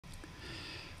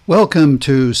Welcome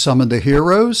to Some of the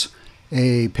Heroes,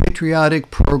 a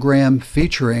patriotic program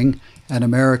featuring an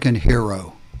American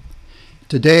hero.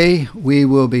 Today we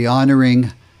will be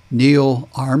honoring Neil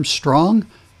Armstrong,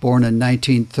 born in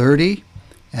 1930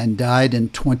 and died in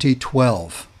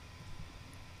 2012.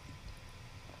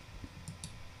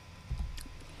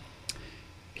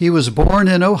 He was born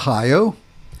in Ohio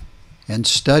and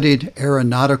studied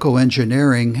aeronautical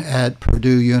engineering at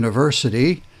Purdue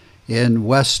University in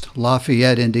West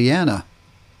Lafayette, Indiana.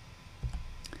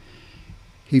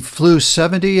 He flew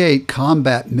 78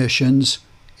 combat missions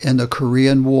in the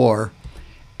Korean War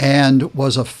and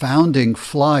was a founding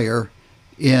flyer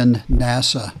in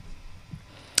NASA.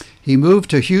 He moved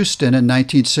to Houston in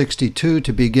 1962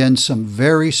 to begin some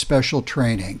very special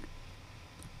training.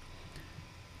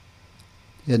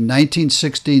 In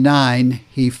 1969,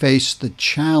 he faced the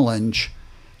challenge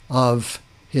of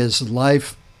his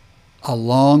life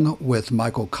along with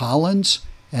Michael Collins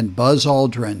and Buzz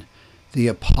Aldrin, the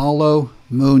Apollo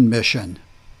moon mission.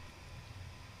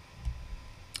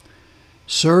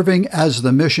 Serving as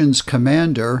the mission's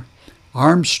commander,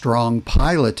 Armstrong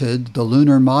piloted the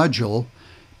lunar module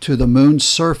to the moon's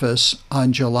surface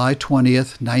on July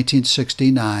 20th,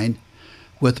 1969,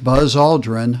 with Buzz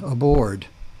Aldrin aboard.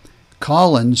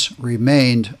 Collins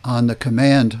remained on the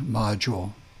command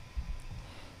module.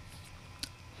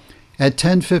 At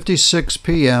 10:56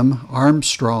 p.m.,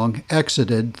 Armstrong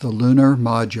exited the lunar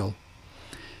module.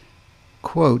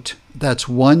 Quote, "That's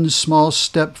one small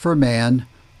step for man,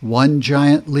 one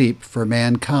giant leap for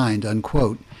mankind,"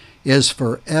 unquote, is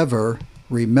forever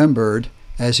remembered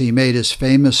as he made his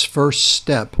famous first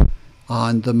step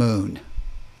on the moon.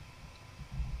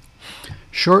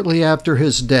 Shortly after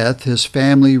his death, his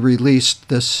family released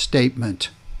this statement.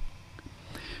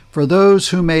 "For those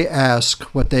who may ask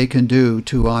what they can do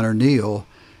to honor Neil,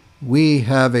 we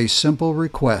have a simple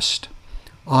request.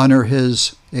 Honor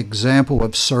his example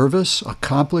of service,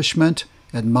 accomplishment,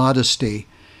 and modesty,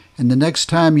 and the next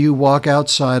time you walk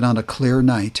outside on a clear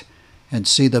night and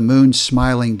see the moon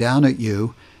smiling down at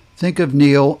you, think of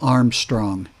Neil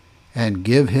Armstrong and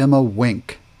give him a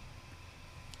wink."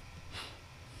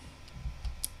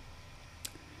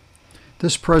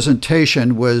 This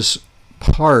presentation was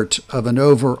part of an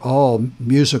overall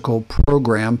musical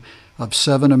program of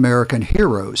 7 American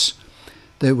heroes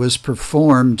that was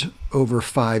performed over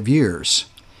 5 years.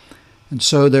 And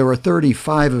so there were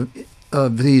 35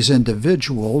 of these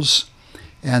individuals,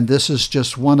 and this is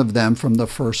just one of them from the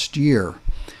first year.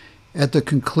 At the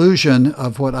conclusion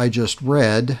of what I just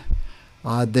read,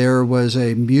 there was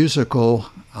a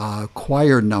musical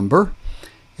choir number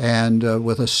and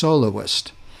with a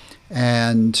soloist.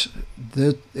 And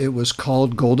it was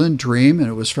called Golden Dream, and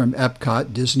it was from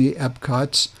Epcot, Disney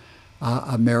Epcot's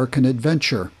American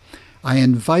Adventure. I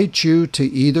invite you to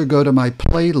either go to my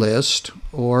playlist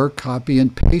or copy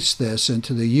and paste this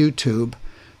into the YouTube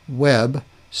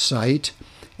website,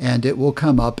 and it will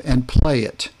come up and play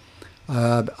it.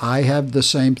 I have the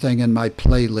same thing in my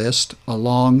playlist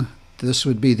this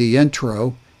would be the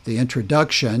intro, the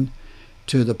introduction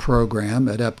to the program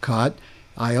at Epcot.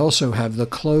 I also have the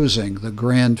closing, the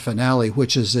grand finale,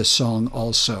 which is this song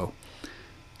also.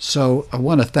 So I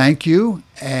want to thank you,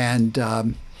 and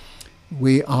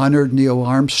we honored Neil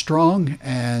Armstrong,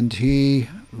 and he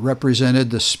represented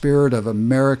the spirit of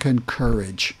American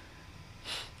courage.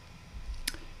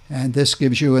 And this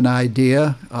gives you an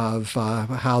idea of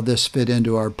how this fit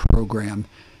into our program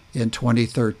in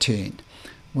 2013.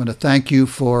 I want to thank you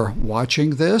for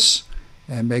watching this.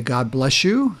 And may God bless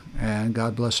you, and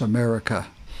God bless America.